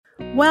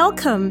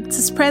Welcome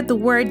to Spread the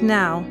Word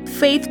Now.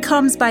 Faith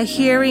comes by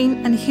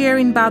hearing, and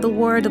hearing by the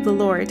word of the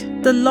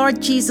Lord. The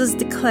Lord Jesus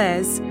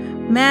declares,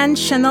 "Man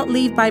shall not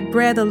live by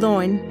bread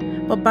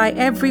alone, but by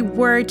every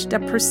word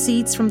that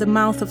proceeds from the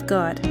mouth of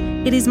God."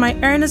 It is my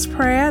earnest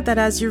prayer that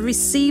as you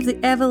receive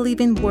the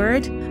ever-living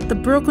word, the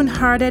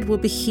brokenhearted will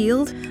be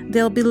healed,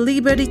 there will be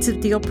liberty to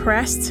the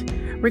oppressed,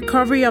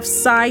 recovery of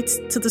sight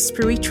to the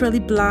spiritually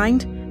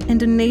blind, in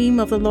the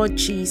name of the Lord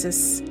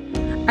Jesus.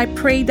 I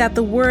pray that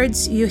the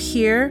words you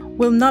hear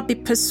will not be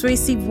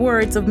persuasive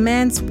words of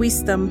man's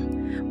wisdom,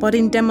 but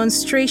in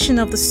demonstration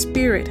of the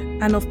Spirit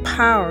and of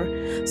power,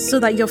 so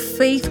that your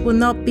faith will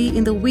not be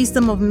in the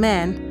wisdom of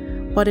man,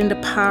 but in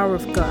the power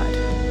of God.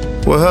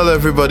 Well, hello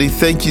everybody.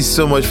 Thank you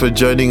so much for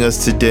joining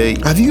us today.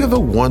 Have you ever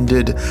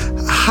wondered,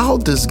 how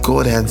does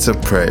God answer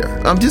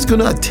prayer? I'm just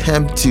going to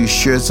attempt to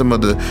share some of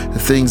the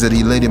things that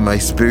He laid in my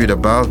spirit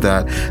about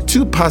that.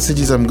 Two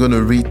passages I'm going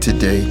to read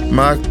today.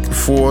 Mark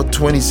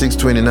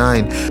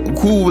 4:26-29.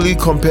 Who will He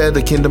compare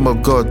the kingdom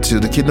of God to?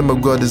 The kingdom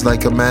of God is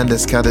like a man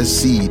that scatters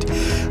seed,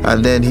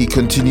 and then he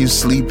continues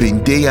sleeping.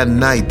 Day and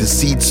night the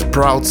seed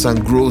sprouts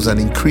and grows and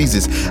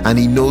increases, and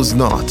he knows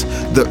not.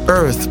 The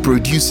earth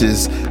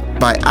produces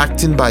by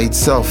acting by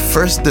itself,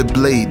 first the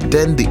blade,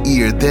 then the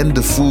ear, then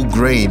the full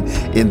grain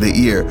in the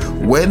ear.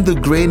 When the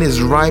grain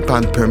is ripe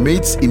and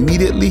permits,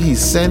 immediately he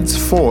sends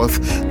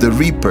forth the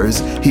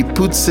reapers, he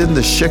puts in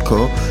the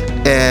shekel,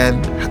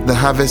 and the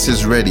harvest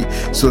is ready.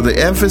 So the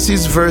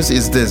emphasis verse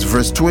is this,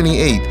 verse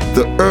 28.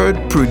 The earth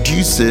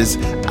produces,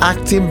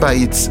 acting by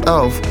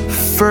itself,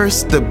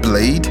 first the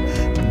blade,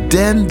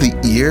 then the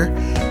ear,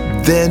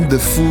 then the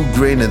full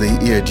grain of the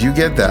ear. Do you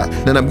get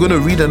that? Then I'm going to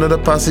read another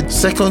passage,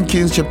 2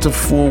 Kings chapter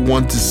 4,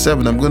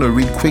 1-7. I'm going to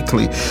read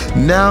quickly.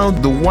 Now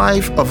the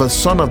wife of a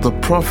son of the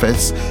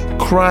prophets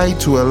cried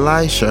to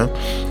Elisha,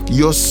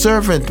 "Your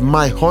servant,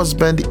 my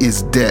husband,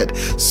 is dead."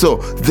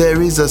 So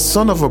there is a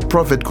son of a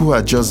prophet who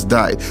had just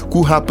died,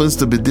 who happens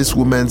to be this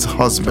woman's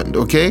husband,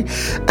 okay?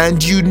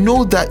 "And you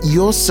know that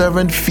your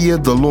servant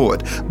feared the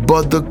Lord,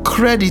 but the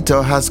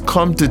creditor has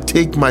come to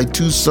take my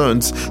two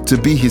sons to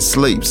be his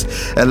slaves."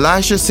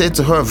 Elisha said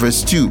to her,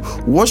 verse 2,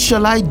 "What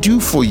shall I do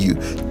for you?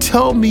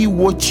 Tell me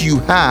what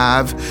you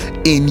have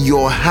in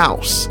your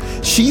house."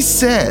 She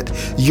said,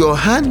 "Your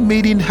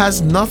handmaiden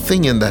has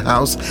nothing in the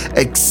house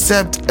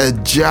except a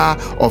jar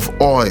of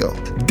oil."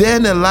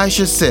 Then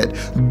Elisha said,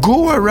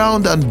 "Go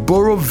around and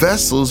borrow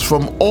vessels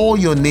from all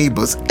your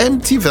neighbors,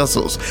 empty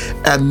vessels,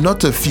 and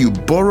not a few,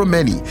 borrow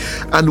many.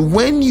 And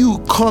when you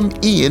come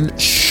in,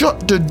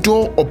 shut the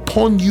door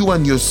upon you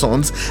and your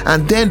sons,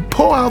 and then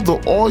pour out the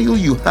oil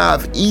you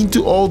have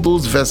into all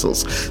those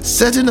vessels,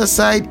 setting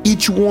aside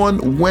each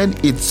one when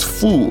it's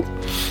full."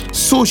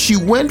 So she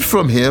went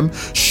from him,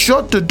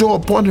 shut the door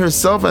upon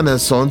herself and her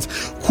sons,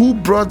 who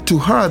brought to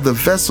her the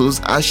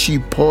vessels as she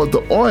poured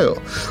the oil.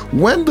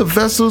 When the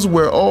vessels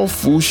were all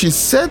full, she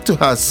said to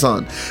her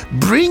son,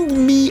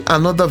 "Bring me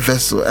another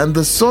vessel." And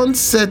the son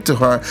said to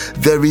her,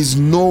 "There is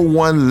no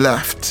one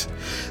left."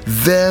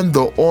 Then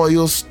the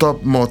oil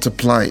stopped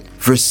multiplying.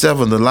 Verse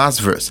 7, the last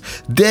verse.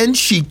 Then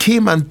she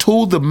came and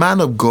told the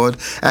man of God,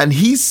 and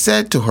he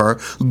said to her,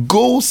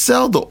 "Go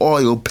sell the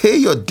oil, pay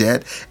your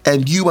debt,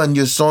 and you and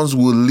your sons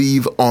will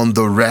live on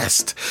the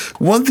rest."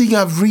 One thing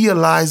I've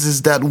realized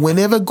is that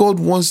whenever God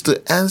wants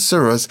to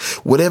answer us,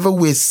 whatever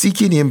we're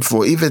seeking Him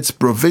for, if it's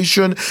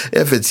provision,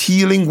 if it's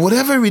healing,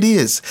 whatever it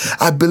is,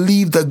 I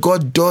believe that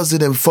God does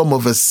it in form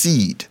of a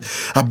seed.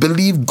 I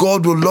believe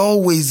God will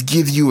always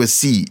give you a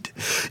seed.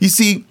 You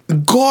see,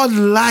 God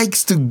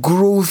likes to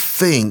grow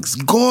things.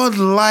 God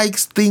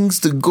likes things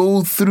to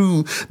go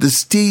through the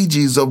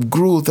stages of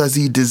growth as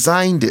He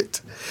designed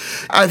it.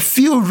 I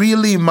feel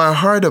really in my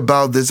heart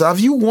about this. Have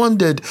you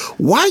wondered,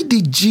 why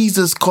did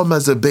Jesus come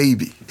as a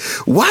baby?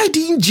 Why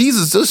didn't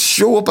Jesus just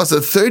show up as a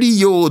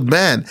 30-year-old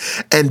man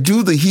and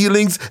do the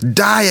healings,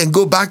 die, and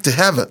go back to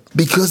heaven?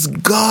 Because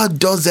God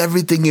does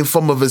everything in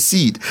form of a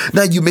seed.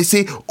 Now you may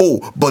say,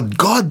 "Oh, but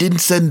God didn't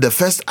send the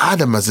first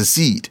Adam as a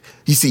seed."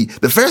 You see,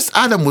 the first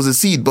Adam was a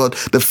seed, but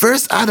the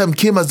first Adam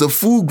came as a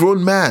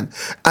full-grown man.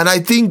 And I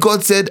think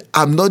God said,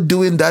 "I'm not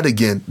doing that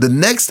again. The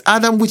next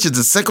Adam, which is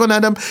the second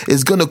Adam,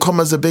 is going to come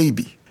as a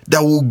baby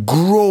that will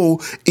grow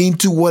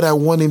into what I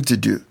want him to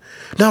do."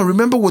 Now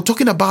remember, we're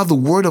talking about the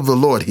word of the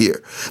Lord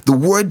here. The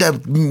word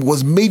that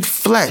was made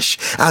flesh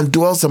and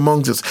dwells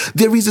amongst us.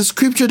 There is a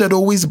scripture that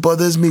always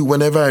bothers me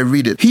whenever I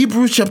read it.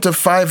 Hebrews chapter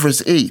 5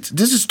 verse 8.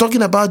 This is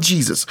talking about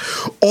Jesus.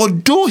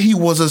 Although He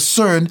was a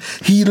son,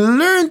 He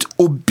learned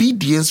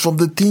obedience from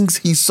the things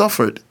He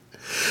suffered.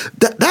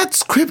 That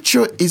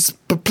scripture is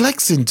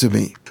perplexing to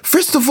me.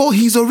 First of all,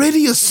 He's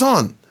already a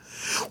son.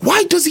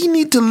 Why does He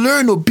need to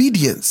learn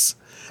obedience?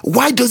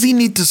 Why does He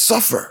need to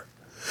suffer?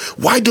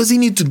 Why does He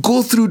need to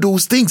go through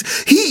those things?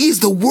 He is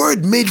the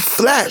Word made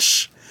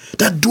flesh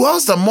that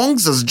dwells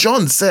amongst us,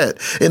 John said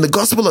in the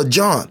Gospel of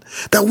John,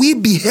 that we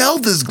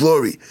beheld His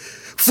glory,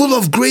 full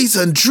of grace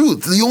and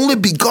truth, the only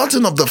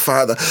begotten of the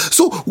Father.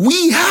 So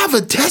we have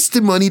a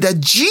testimony that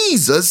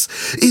Jesus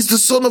is the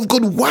Son of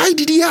God. Why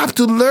did He have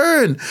to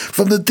learn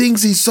from the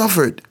things He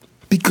suffered?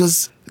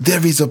 Because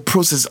there is a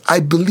process.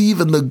 I believe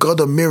in the God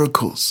of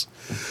miracles.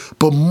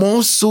 But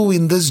more so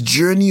in this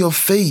journey of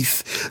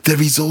faith, there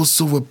is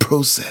also a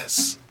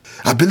process.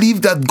 I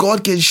believe that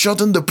God can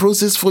shorten the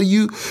process for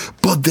you,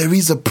 but there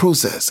is a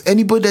process.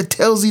 Anybody that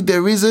tells you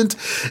there isn't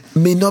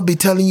may not be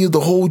telling you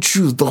the whole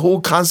truth, the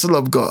whole counsel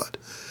of God.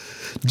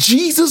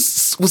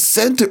 Jesus was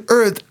sent to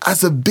earth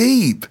as a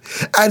babe,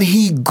 and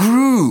he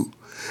grew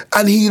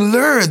and he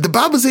learned. The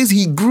Bible says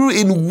he grew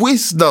in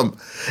wisdom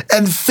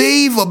and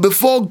favor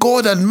before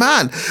God and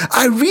man.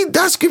 I read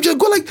that scripture and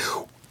go like,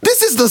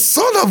 this is the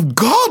Son of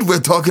God we're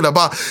talking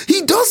about.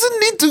 He doesn't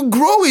need to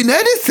grow in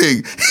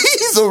anything.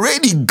 He's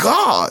already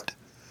God.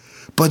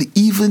 But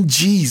even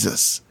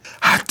Jesus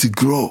had to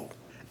grow.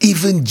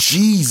 Even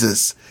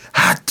Jesus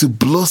had to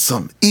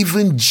blossom.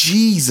 Even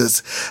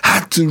Jesus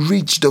had to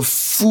reach the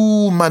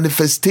full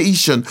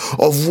manifestation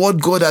of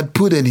what God had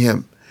put in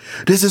him.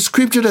 There's a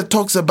scripture that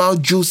talks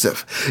about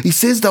Joseph. It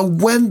says that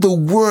when the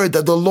word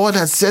that the Lord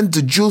had sent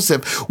to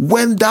Joseph,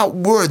 when that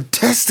word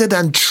tested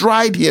and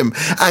tried him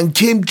and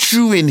came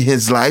true in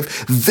his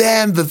life,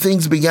 then the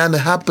things began to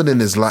happen in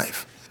his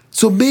life.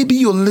 So maybe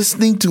you're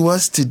listening to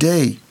us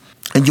today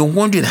and you're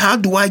wondering, how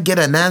do I get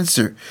an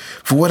answer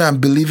for what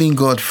I'm believing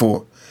God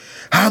for?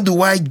 How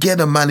do I get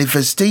a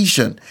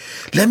manifestation?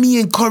 Let me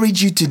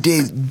encourage you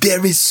today.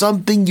 There is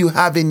something you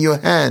have in your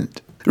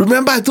hand.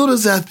 Remember, I told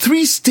us there are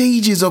 3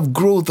 stages of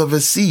growth of a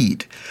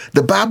seed.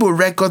 The Bible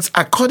records,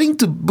 according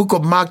to the book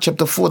of Mark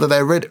chapter 4 that I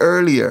read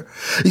earlier,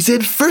 he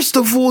said, first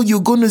of all, you're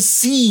going to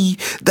see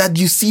that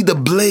you see the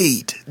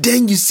blade.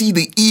 Then you see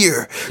the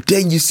ear.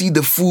 Then you see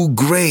the full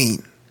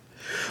grain.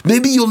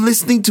 Maybe you're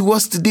listening to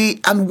us today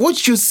and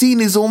what you're seeing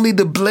is only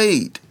the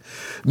blade.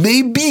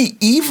 Maybe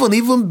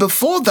even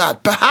before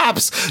that,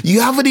 perhaps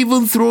you haven't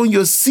even thrown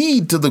your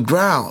seed to the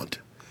ground.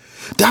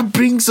 That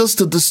brings us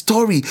to the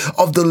story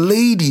of the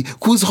lady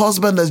whose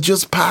husband has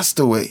just passed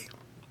away.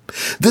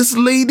 This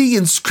lady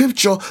in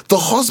scripture, the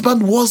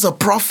husband was a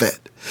prophet.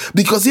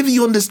 Because if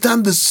you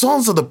understand the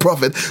sons of the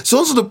prophet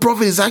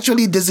is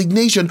actually a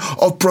designation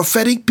of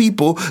prophetic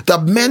people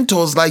that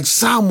mentors like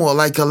Samuel,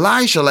 like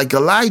Elisha, like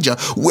Elijah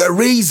were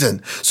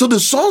raising. So the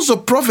sons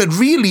of prophet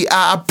really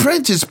are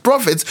apprentice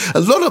prophets. A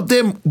lot of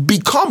them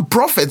become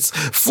prophets,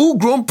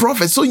 full-grown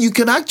prophets. So you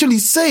can actually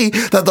say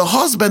that the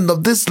husband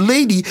of this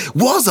lady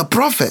was a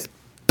prophet.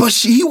 But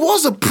he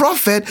was a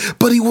prophet,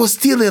 but he was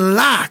still in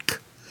lack.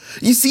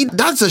 You see,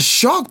 that's a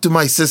shock to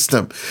my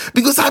system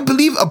because I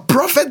believe a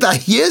prophet that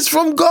hears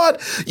from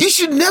God, you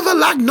should never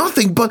lack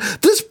nothing. But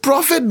this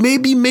prophet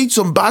maybe made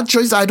some bad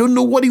choice. I don't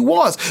know what he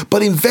was,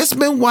 but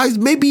investment-wise,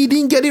 maybe he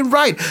didn't get it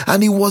right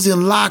and he was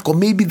in lack, or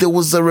maybe there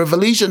was a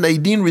revelation that he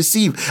didn't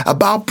receive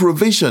about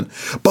provision.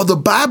 But the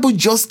Bible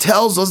just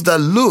tells us that,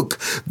 look,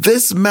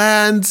 this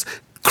man's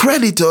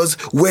creditors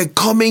were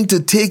coming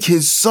to take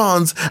his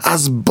sons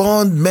as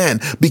bondmen,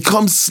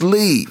 become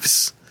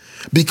slaves,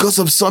 because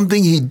of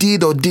something he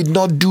did or did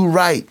not do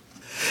right.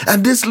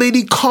 And this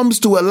lady comes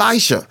to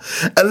Elisha.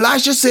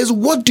 Elisha says,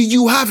 what do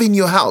you have in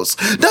your house?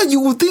 Now you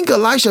would think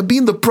Elisha,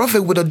 being the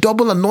prophet with a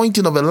double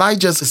anointing of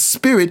Elijah's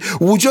spirit,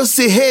 would just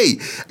say, hey,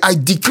 I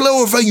declare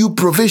over you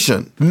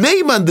provision.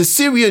 Naaman, the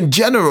Syrian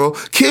general,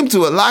 came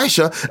to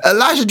Elisha.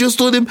 Elisha just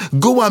told him,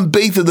 go and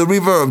bathe in the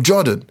river of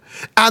Jordan.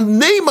 And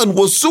Naaman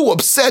was so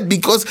upset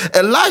because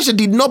Elisha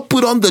did not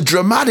put on the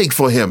dramatic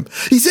for him.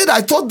 He said,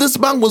 I thought this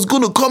man was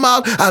going to come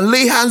out and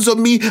lay hands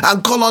on me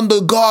and call on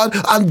the God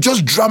and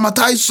just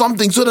dramatize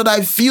something so that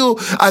I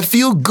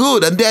feel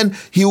good. And then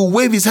he'll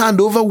wave his hand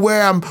over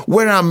where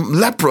I'm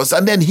leprous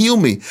and then heal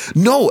me.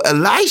 No,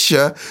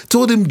 Elisha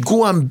told him,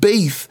 go and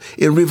bathe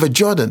in River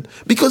Jordan.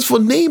 Because for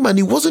Naaman,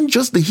 it wasn't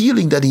just the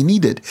healing that he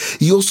needed.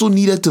 He also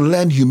needed to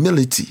learn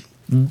humility.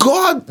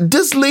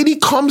 This lady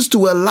comes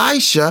to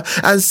Elisha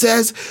and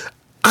says,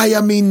 I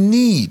am in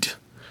need.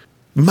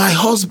 My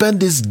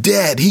husband is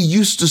dead. He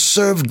used to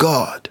serve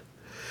God.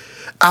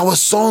 Our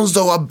sons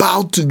are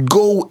about to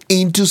go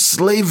into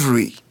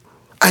slavery.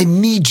 I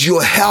need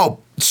your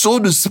help. So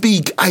to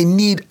speak, I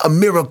need a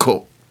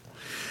miracle.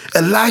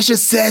 Elisha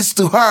says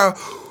to her,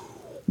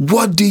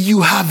 what do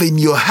you have in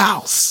your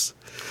house?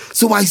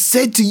 So I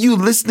said to you,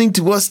 listening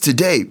to us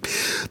today,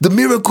 the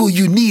miracle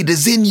you need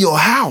is in your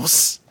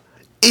house.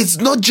 It's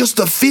not just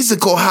a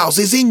physical house.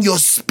 It's in your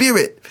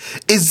spirit.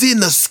 It's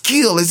in a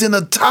skill. It's in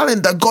a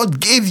talent that God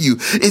gave you.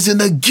 It's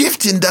in a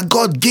gifting that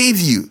God gave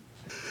you.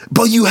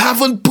 But you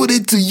haven't put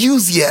it to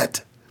use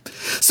yet.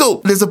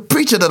 So there's a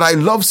preacher that I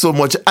love so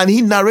much, and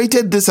he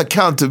narrated this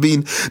account to me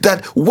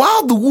that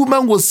while the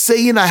woman was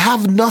saying, I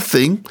have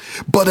nothing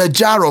but a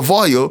jar of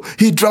oil,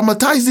 he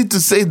dramatized it to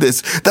say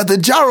this, that the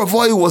jar of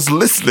oil was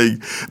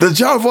listening. The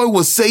jar of oil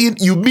was saying,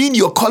 you mean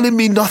you're calling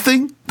me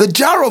nothing? The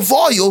jar of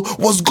oil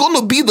was going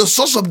to be the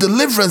source of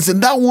deliverance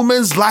in that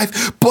woman's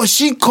life, but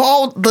she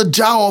called the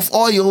jar of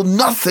oil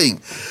nothing.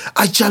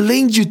 I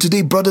challenge you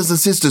today, brothers and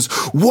sisters.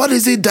 What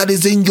is it that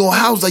is in your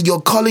house that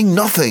you're calling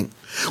nothing?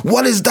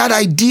 What is that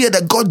idea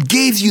that God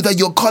gave you that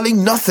you're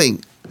calling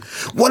nothing?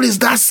 What is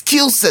that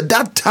skill set,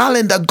 that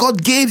talent that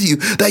God gave you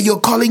that you're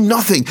calling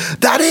nothing?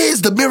 That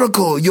is the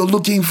miracle you're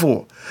looking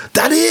for.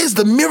 That is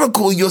the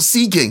miracle you're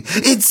seeking.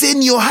 It's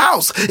in your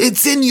house.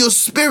 It's in your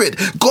spirit.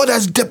 God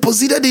has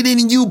deposited it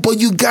in you, but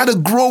you gotta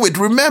grow it.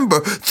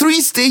 Remember,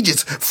 3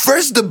 stages.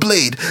 First the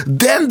blade,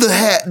 then the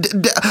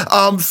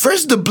head.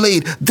 First the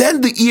blade,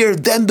 then the ear,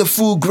 then the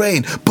full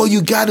grain. But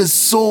you gotta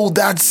sow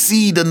that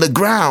seed in the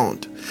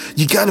ground.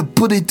 You got to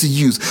put it to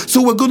use.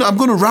 So I'm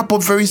going to wrap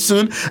up very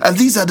soon. And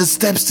these are the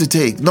steps to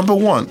take. Number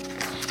 1,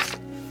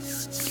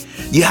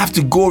 you have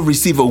to go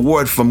receive a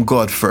word from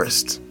God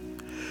first.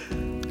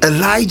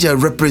 Elijah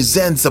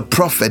represents a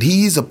prophet.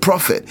 He is a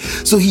prophet.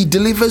 So he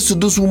delivers to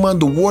this woman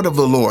the word of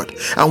the Lord.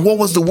 And what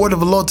was the word of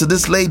the Lord to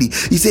this lady?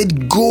 He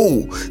said,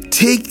 go,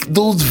 take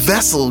those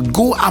vessels,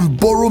 go and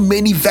borrow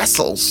many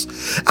vessels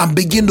and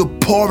begin to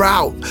pour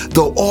out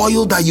the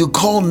oil that you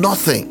call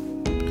nothing.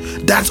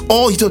 That's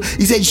all he told.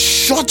 He said,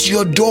 shut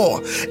your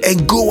door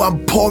and go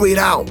and pour it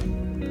out.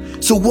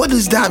 So what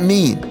does that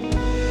mean?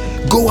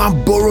 Go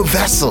and borrow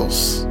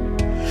vessels.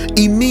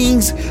 It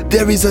means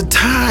there is a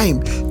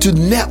time to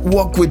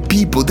network with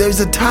people. There is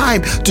a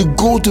time to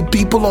go to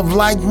people of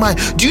like mind.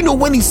 Do you know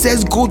when he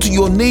says go to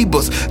your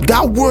neighbors?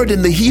 That word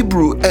in the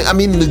Hebrew, in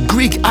the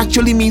Greek,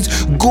 actually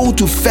means go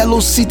to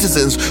fellow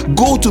citizens.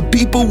 Go to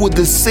people with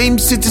the same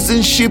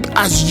citizenship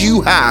as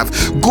you have.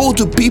 Go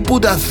to people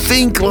that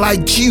think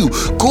like you.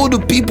 Go to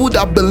people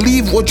that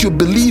believe what you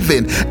believe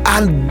in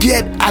and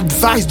get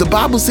advice. The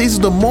Bible says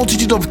in the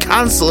multitude of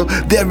counsel,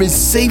 there is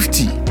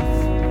safety.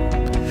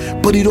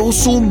 But it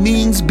also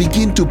means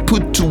begin to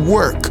put to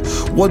work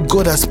what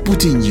God has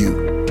put in you.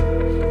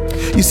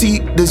 You see,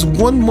 there's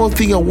one more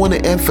thing I want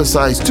to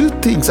emphasize. 2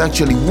 things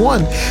actually.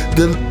 One,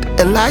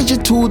 Elijah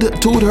told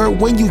her,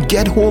 when you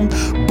get home,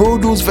 borrow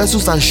those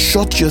vessels and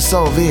shut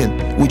yourself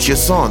in with your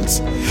sons.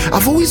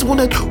 I've always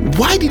wondered,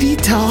 why did he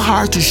tell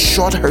her to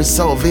shut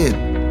herself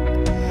in?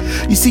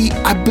 You see,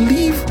 I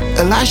believe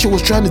Elisha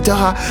was trying to tell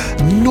her,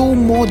 no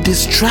more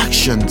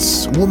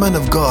distractions, woman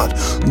of God.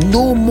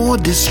 No more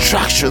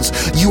distractions.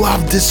 You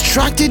have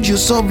distracted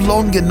yourself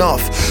long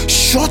enough.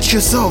 Shut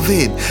yourself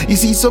in. You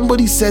see,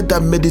 somebody said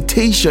that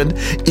meditation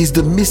is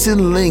the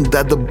missing link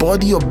that the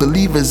body of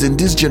believers in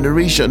this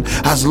generation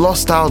has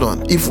lost out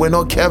on if we're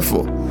not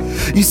careful.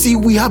 You see,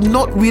 we have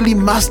not really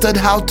mastered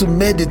how to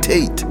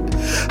meditate,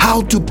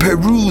 how to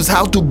peruse,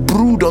 how to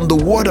brood on the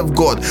word of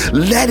God.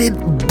 Let it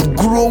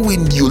grow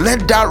in you.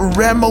 Let that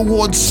Rhema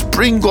word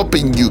spring up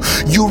in you.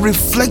 You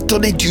reflect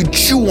on it, you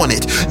chew on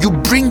it, you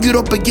bring it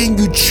up again,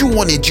 you chew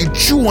on it,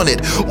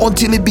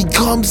 until it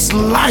becomes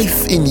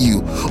life in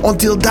you,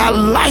 until that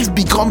life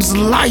becomes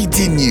light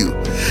in you.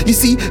 You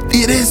see,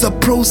 it is a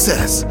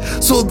process.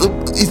 So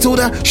he told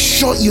her,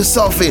 shut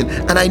yourself in.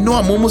 And I know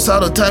I'm almost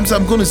out of time, so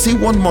I'm going to say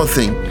one more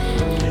thing.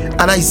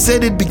 And I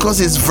said it because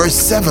it's verse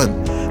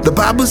 7. The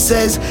Bible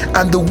says,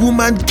 and the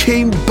woman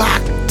came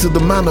back to the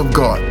man of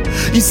God.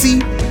 You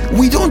see,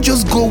 we don't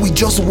just go with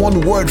just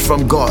one word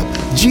from God.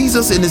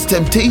 Jesus, in his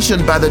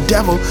temptation by the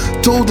devil,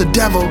 told the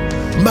devil,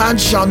 man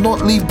shall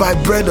not live by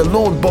bread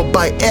alone, but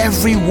by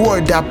every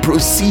word that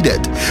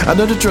proceeded.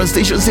 Another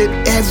translation said,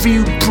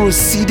 every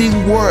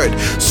proceeding word.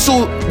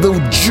 So the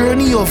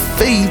journey of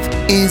faith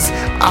is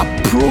a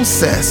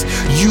process.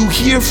 You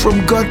hear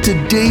from God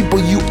today,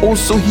 but you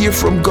also hear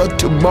from God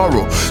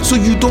tomorrow. So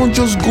you don't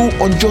just go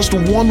on just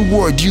one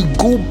word. You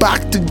go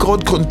back to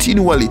God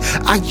continually.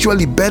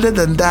 Actually, better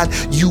than that,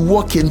 you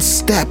walk in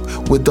step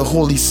with the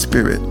Holy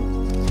Spirit.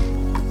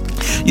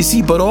 You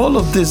see, but all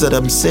of this that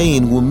I'm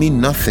saying will mean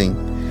nothing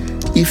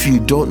if you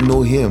don't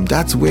know him.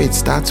 That's where it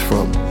starts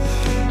from.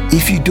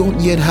 If you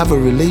don't yet have a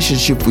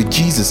relationship with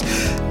Jesus,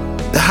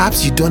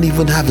 perhaps you don't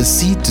even have a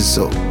seed to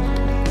sow.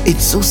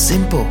 It's so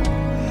simple.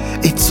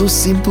 It's so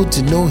simple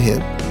to know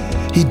him.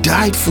 He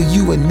died for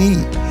you and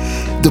me.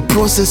 The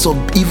process of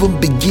even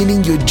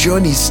beginning your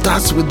journey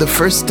starts with the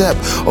first step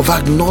of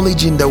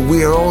acknowledging that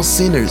we are all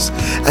sinners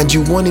and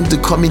you want him to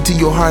come into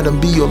your heart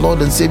and be your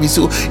Lord and Savior.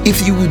 So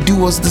if you would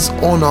do us this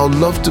honor, I would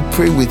love to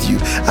pray with you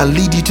and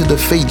lead you to the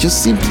faith.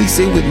 Just simply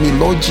say with me,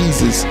 Lord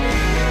Jesus,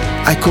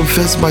 I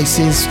confess my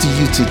sins to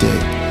you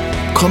today.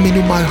 Come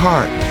into my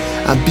heart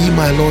and be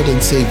my Lord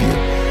and Savior.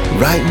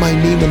 Write my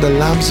name in the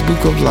Lamb's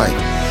Book of Life.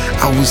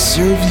 I will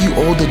serve you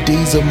all the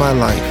days of my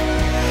life.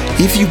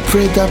 If you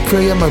prayed that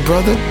prayer, my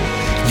brother,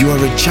 you are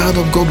a child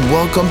of God.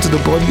 Welcome to the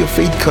Body of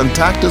Faith.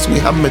 Contact us. We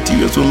have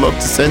materials we'd love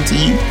to send to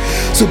you.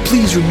 So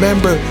please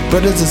remember,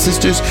 brothers and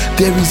sisters,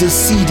 there is a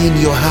seed in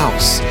your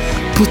house.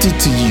 Put it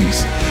to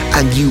use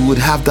and you would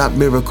have that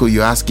miracle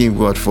you're asking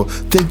God for.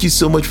 Thank you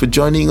so much for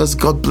joining us.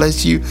 God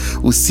bless you.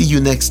 We'll see you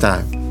next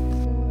time.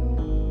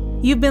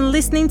 You've been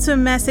listening to a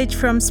message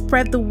from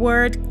Spread the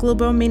Word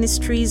Global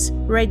Ministries,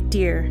 Red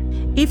Deer.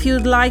 If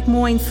you'd like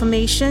more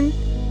information,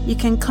 you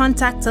can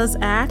contact us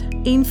at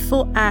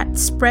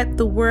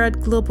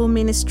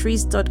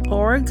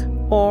info@spreadthewordglobalministries.org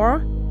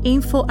or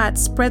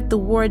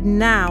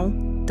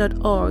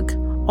info@spreadthewordnow.org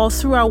or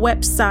through our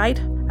website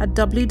at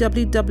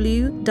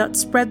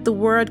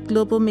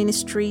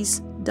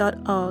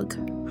www.spreadthewordglobalministries.org.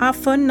 Our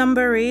phone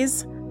number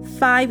is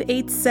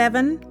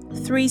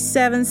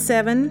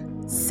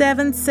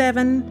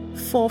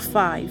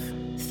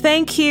 587-377-7745.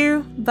 Thank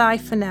you. Bye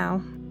for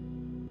now.